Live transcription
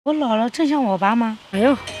我姥姥真像我爸吗？哎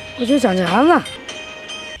呦，我就长这样子。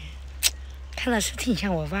看的是挺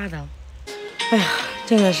像我爸的。哎呀，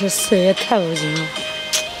真的是死也太恶心了。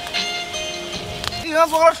你看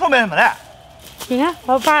做了说明什么嘞？你看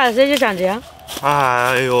我80岁就长这样。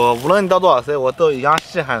哎呦，无论你到多少岁，我都一样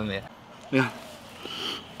稀罕你。你看，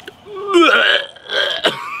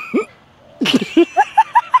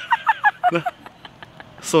来，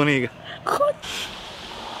送你一个。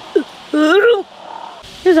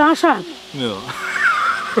你早上吃完没有。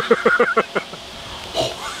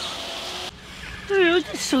哎呦，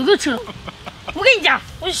手都吃了。我跟你讲，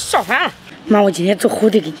我烧饭了。妈，我今天做火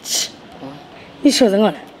腿给你吃。你说什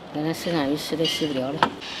么了？那洗衫鱼洗都洗不了了。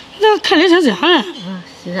那看来成这样了。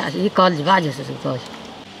洗衫鱼搞篱笆就是这个造型。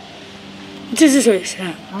这是说的是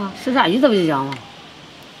啊，洗衫鱼这不就这样吗？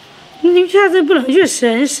你下次不能去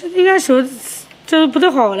试，你试应该手这不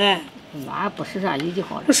太好嘞。那不洗衫鱼就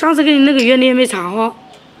好了。我上次给你那个月你也没查好。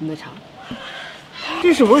没查。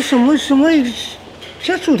这是我什么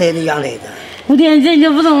这猪腿子养来的？我天，这你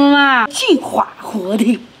就不懂了吗？金华火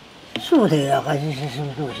腿。猪腿啊，还是什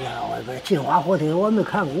么东西啊？我也不知道。金华火腿我没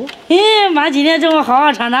看过。哎，妈今天中午好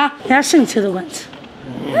好尝尝，人家生吃都管吃。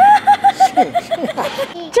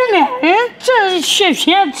真的，人这削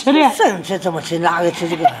片吃的。生吃怎么吃？哪个吃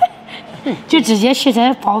这个？就直接削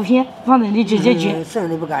成薄片，放在里直接卷。生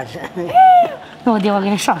的不敢吃。那我待会儿给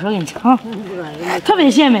你上手给你吃啊，特别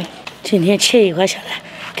鲜美。今天切一块下来，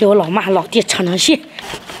给我老妈老爹尝尝鲜。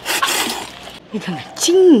你看看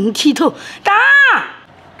晶莹剔透，大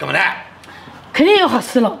干嘛的？肯定有好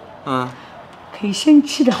吃了。可以生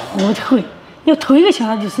吃的火腿，要头一个想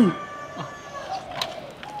到就是你。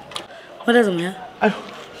活得怎么样？哎呦，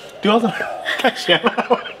叼着了，太咸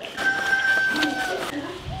了。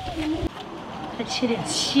再切点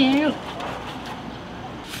鲜肉。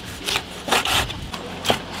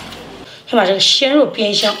先把这个鲜肉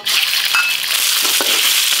煸香，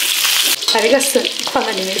把这个笋放在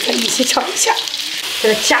里面一起炒一下，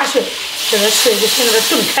给它加水，给它水就先给它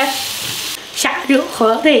炖开，下入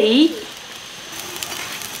火腿，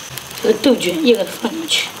这个豆卷也给它放进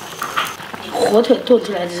去。火腿炖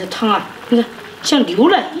出来的这汤啊，你看像牛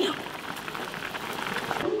奶一样。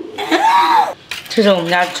这是我们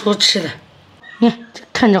家猪吃的，你看这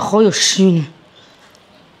看着好有食欲呢。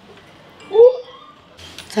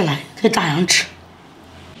再来给大洋吃。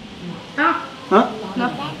啊，那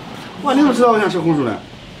哇，你怎么知道我想吃红薯呢？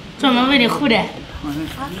专门为你烀的。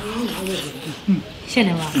现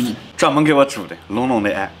在吗？专门给我煮的，浓浓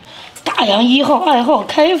的爱。大洋1号、2号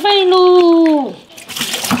开饭喽！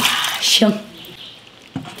香。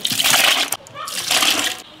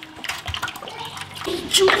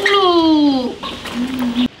煮喽！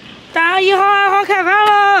大洋1号、2号开饭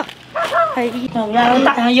喽！哎，我们家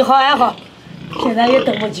大洋1号、2号。现在也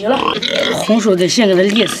等不及了，红薯得先给它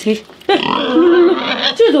裂碎。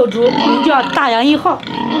这头猪名叫大洋1号，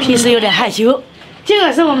平时有点害羞。这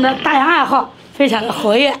个是我们的大洋2号，非常的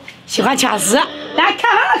活跃，喜欢抢食。来，开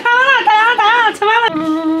饭了，大洋，吃饭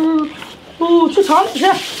了。哦，去炒你吃，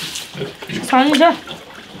炒你吃。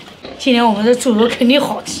今天我们的猪肉肯定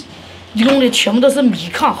好吃，用的全部都是米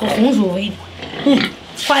糠和红薯煨的。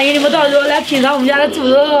欢迎你们到时候来品尝我们家的猪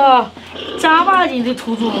肉，正儿八经的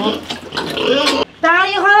土猪肉。大洋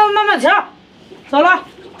1号慢慢吃，走了，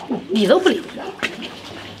理都不理。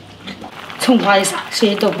葱花一撒，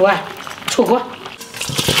谁都不爱错过。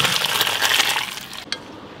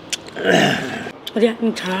我天，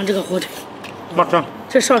你尝尝这个火腿，马上。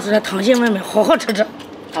这烧出来糖鲜美美，好好吃。尝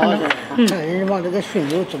尝。看人家往这个水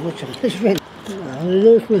牛怎么整的水，这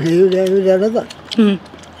火腿有点那个。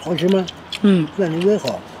好吃吗？饭的也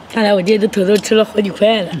好。看来我今天都偷偷吃了好几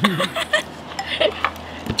块了。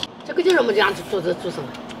这个就是我们这样做什么？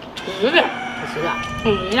是的，是的。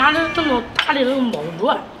人家这么大的那个毛猪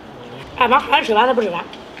啊，俺妈还吃饭他不吃饭，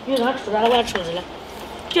有时候出来了我也吃不起来，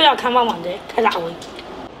就要看旺旺的开大会。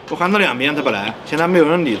我喊他2遍他不来，现在没有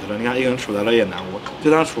人理他了。你看一个人出来了也难过，就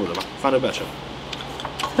当厨子吧，饭都不要吃了。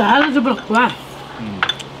来了就不能管。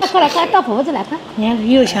快来，到婆婆这来，快！你看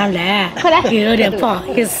又想来，快来，又有点不好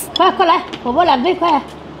意思。快来，婆婆2杯，快！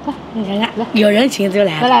你看看，有人情就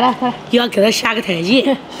来。快来，又要给他下个台阶。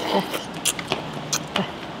快，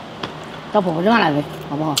到婆婆这来杯，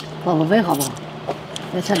好不好？婆婆杯好不好？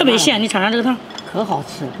特别鲜，你尝尝这个汤，可好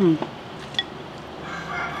吃。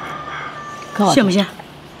鲜不鲜？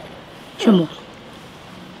鲜不？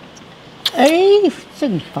哎，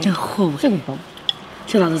真棒，真厚，真棒。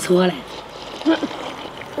这咋子搓嘞？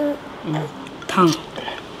汤。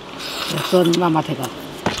我说妈妈这个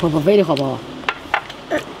婆婆杯的好不好？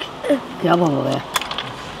要婆婆杯。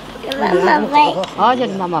妈妈喂。好，叫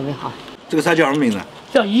你妈妈喂好。这个菜叫什么名字？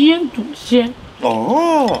叫腌笃鲜。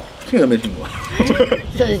哦，这个没听过。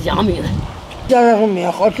这是杨梅的，家常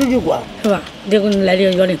面好吃就管，是吧？你给我来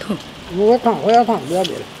点摇铃汤，我汤我要汤不要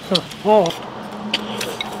别的。是吧？哦，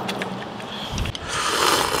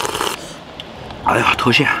哎呀，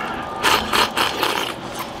头咸。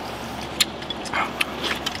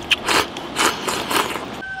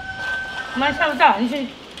妈下午茶你去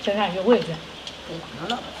吃啥去？我也去。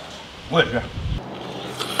我也是。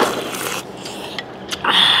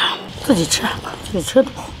自己吃，自己吃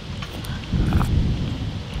多好。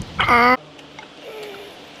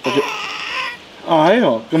哎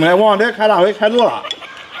呦，哥们来往这开大会开多了，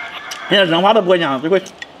人家扔话都不会讲，这回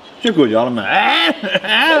去狗叫了没？哎，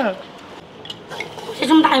这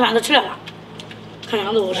这么大一碗都吃了，看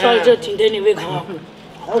样子我烧的这挺对你胃口。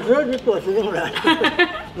好吃就多吃点了。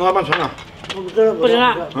那老板吃了？我不吃了，不吃了，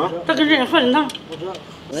啊？这跟人喝点汤。不吃了。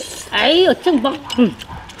哎呦，真棒！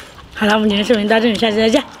好了，我们今天视频到这里，下期再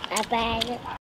见。拜拜。